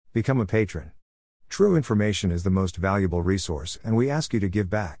Become a patron. True information is the most valuable resource, and we ask you to give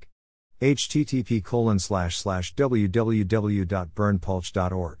back.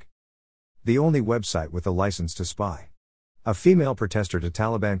 http://www.burnpulch.org. The only website with a license to spy. A female protester to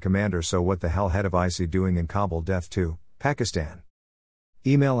Taliban commander. So what the hell, head of ISI doing in Kabul? Death to Pakistan.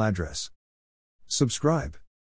 Email address. Subscribe.